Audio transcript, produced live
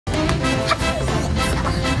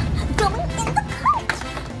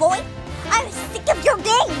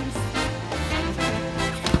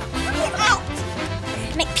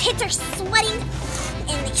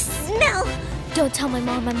tell my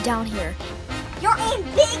mom I'm down here. You're in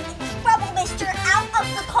big trouble, mister. Out of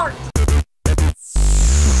the cart.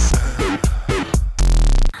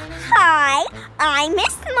 Hi, I'm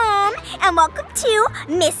Miss Mom, and welcome to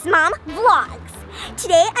Miss Mom Vlogs.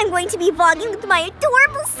 Today I'm going to be vlogging with my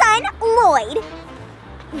adorable son, Lloyd.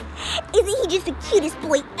 Isn't he just the cutest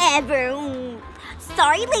boy ever?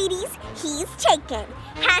 Sorry, ladies, he's taken.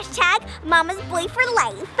 Hashtag Mama's boy for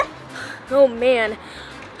life. Oh man,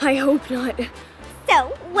 I hope not.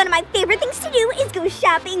 So, one of my favorite things to do is go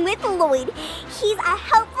shopping with Lloyd. He's a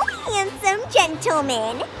helpful, handsome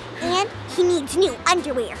gentleman. And he needs new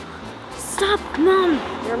underwear. Stop, Mom.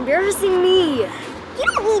 You're embarrassing me. You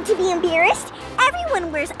don't need to be embarrassed.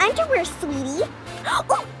 Everyone wears underwear, sweetie.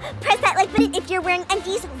 Oh, press that like button if you're wearing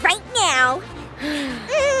undies right now.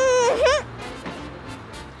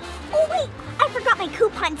 Oh, wait. I forgot my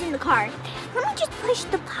coupons in the car. Let me just push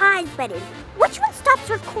the pause button. Which one stops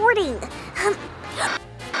recording?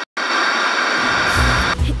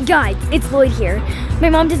 Guys, it's Lloyd here. My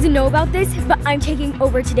mom doesn't know about this, but I'm taking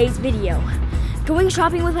over today's video. Going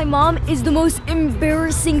shopping with my mom is the most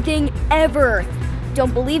embarrassing thing ever.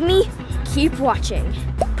 Don't believe me? Keep watching.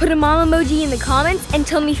 Put a mom emoji in the comments and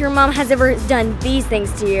tell me if your mom has ever done these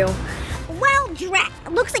things to you. Well, drat.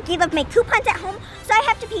 Looks like you left my coupons at home, so I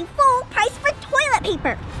have to pay full price for toilet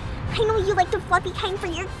paper. I know you like the fluffy kind for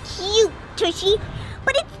your cute tushy,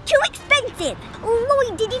 but it's too expensive.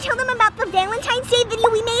 Lloyd, did you tell them about the Valentine's Day video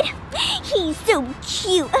we made? He's so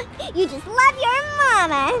cute. You just love your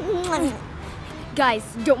mama. Guys,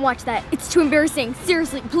 don't watch that. It's too embarrassing.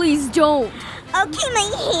 Seriously, please don't. Okay, my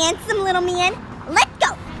handsome little man. Let's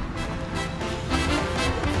go.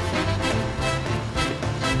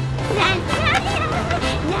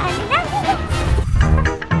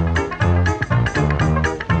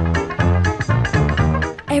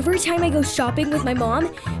 Every time I go shopping with my mom,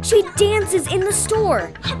 she dances in the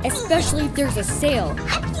store, especially if there's a sale.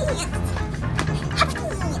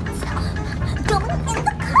 Going in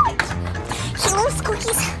the cart. He loves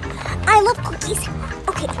cookies. I love cookies.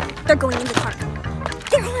 Okay, they're going in the cart.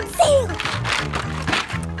 They're on sale.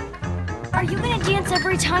 Are you gonna dance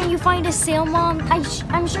every time you find a sale, Mom? I'm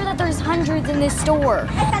sure that there's hundreds in this store.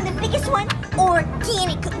 I found the biggest one,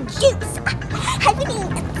 organic juice.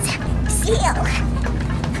 Sale.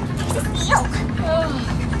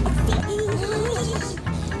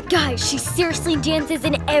 Guys, she seriously dances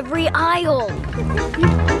in every aisle.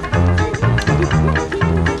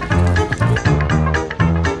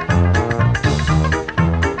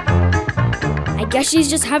 I guess she's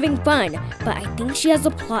just having fun, but I think she has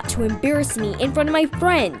a plot to embarrass me in front of my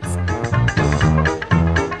friends.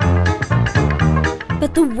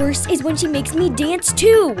 But the worst is when she makes me dance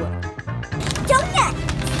too. Donut!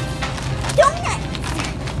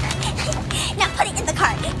 Now put it in the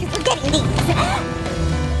cart, because we're getting these.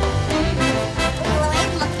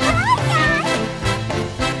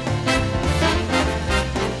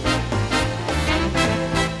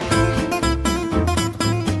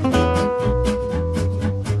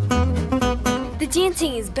 The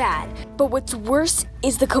dancing is bad, but what's worse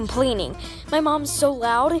is the complaining. My mom's so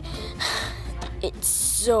loud. It's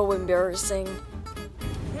so embarrassing.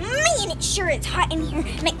 Man, it sure is hot in here.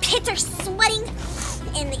 My pits are sweating,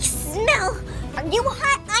 and they smell. Are you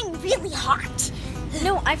hot? I'm really hot.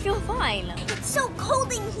 No, I feel fine. It's so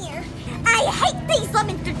cold in here. I hate these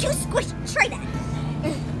lemons. They're too squishy. Try that.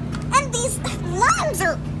 And these limes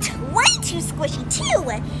are way too squishy, too.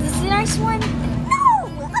 Is this a nice one? No,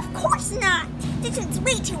 of course not. This one's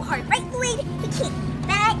way too hard, right, Lloyd? We can't.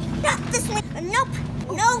 That, not this one. Nope.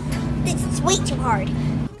 This is way too hard.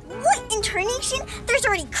 What in tarnation? There's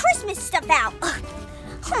already Christmas stuff out. Ugh.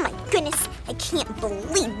 Oh my goodness, I can't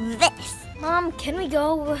believe this. Mom, can we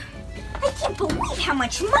go? I can't believe how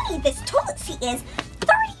much money this toilet seat is.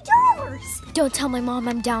 $30. Don't tell my mom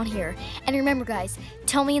I'm down here. And remember, guys,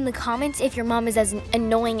 tell me in the comments if your mom is as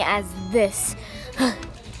annoying as this.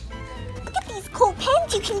 Look at these cool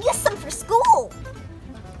pens. You can use them for school.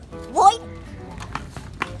 Lloyd,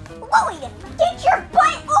 get your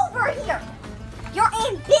butt over here. You're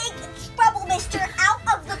in big trouble, mister. Out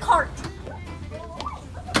of the cart.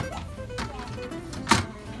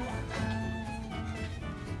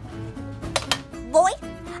 Lloyd,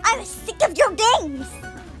 I was sick of your games.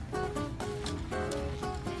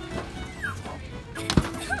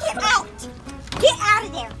 Get out. Get out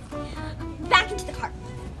of there. Back into the cart.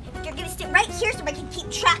 You're going to sit right here so I can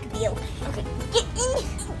keep track of you. Okay, get in.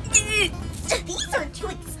 These are too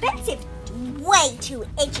expensive. Way too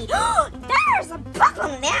itchy. There's a bug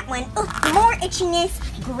on that one. Ugh, more itchiness.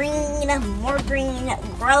 Green, more green.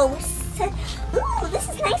 Gross. Ooh, this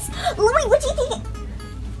is nice. Lloyd, what do you think?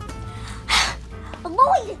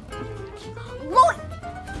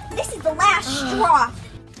 straw.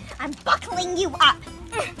 I'm buckling you up.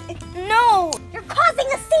 No! You're causing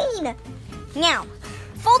a scene. Now,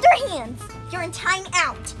 fold your hands. You're in time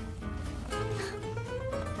out.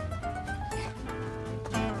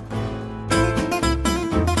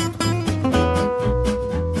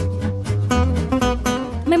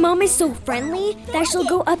 My mom is so friendly that she'll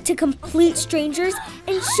go up to complete strangers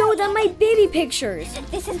and show them my baby pictures.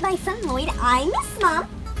 This is my son, Lloyd. I'm Miss Mom.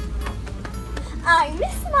 I'm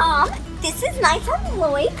Miss Mom. This is my son,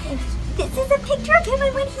 Lloyd. This is a picture of him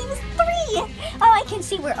when he was 3. Oh, I can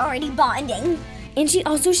see we're already bonding. And she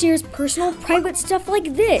also shares personal, private stuff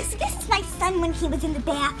like this. This is my son when he was in the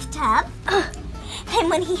bathtub. And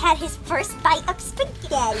when he had his first bite of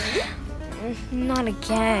spaghetti. Not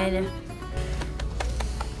again.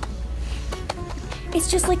 It's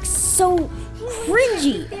just like so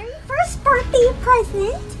cringy. Very first birthday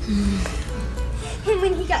present. And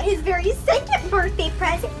when he got his very second birthday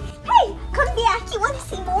present. Hey, come back. You want to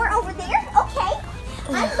see more over there? Okay.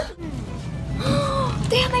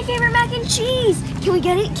 They have my favorite mac and cheese. Can we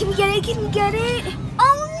get it? Can we get it? Can we get it?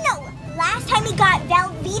 Oh no! Last time we got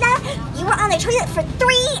Velveeta, you were on the toilet for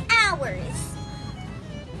 3 hours.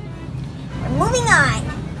 We're moving on.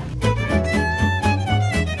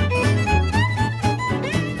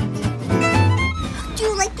 Do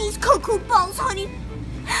you like these cocoa balls, honey?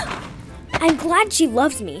 I'm glad she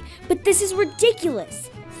loves me, but this is ridiculous.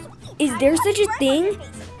 Is there such a thing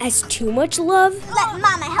as too much love? Let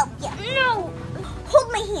Mama help you. No!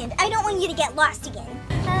 Hold my hand. I don't want you to get lost again.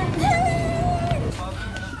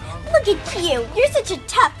 Look at you. You're such a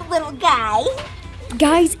tough little guy.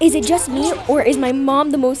 Guys, is it just me, or is my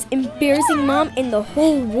mom the most embarrassing mom in the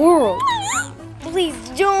whole world? Please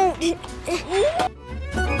don't. Get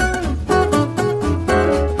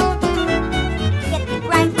the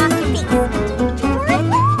grime off your face.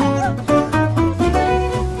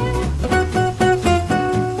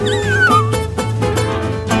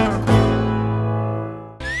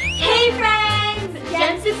 Hey friends!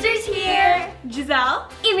 GEMSisters here! Giselle?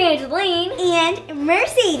 Evangeline And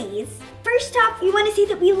Mercedes. First off, we want to say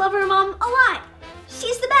that we love our mom a lot.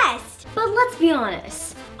 She's the best. But let's be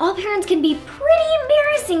honest, all parents can be pretty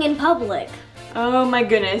embarrassing in public. Oh my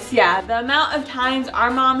goodness, yeah. The amount of times our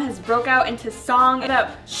mom has broke out into song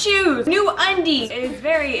about shoes, new undies, it is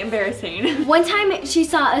very embarrassing. One time she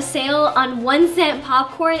saw a sale on 1-cent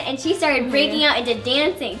popcorn and she started breaking out into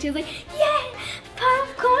dancing. She was like, yeah,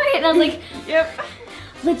 popcorn. And I was like, Yep.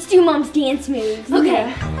 let's do mom's dance moves.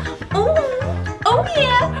 Okay. Oh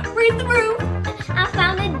yeah, raise the roof. I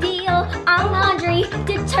found a deal on laundry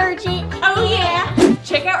detergent. Oh yeah.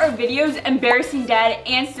 Check out our videos, Embarrassing Dad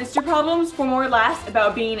and Sister Problems, for more laughs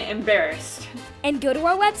about being embarrassed. And go to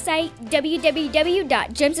our website,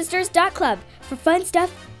 www.GEMSisters.club, for fun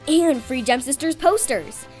stuff and free GEMSisters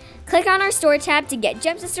posters. Click on our store tab to get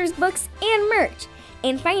GEMSisters books and merch,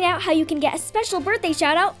 and find out how you can get a special birthday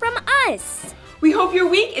shout out from us. We hope your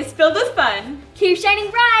week is filled with fun. Keep shining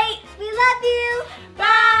bright. We love you.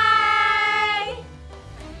 Bye!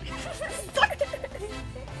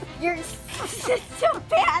 You're such a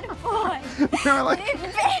bad boy. I like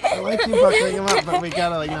you buckling him up, but we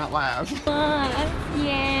gotta like not laugh.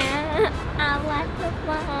 Yeah, I like the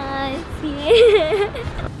fuzz, yeah.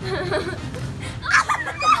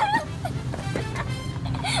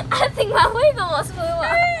 I think my wig almost flew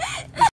off.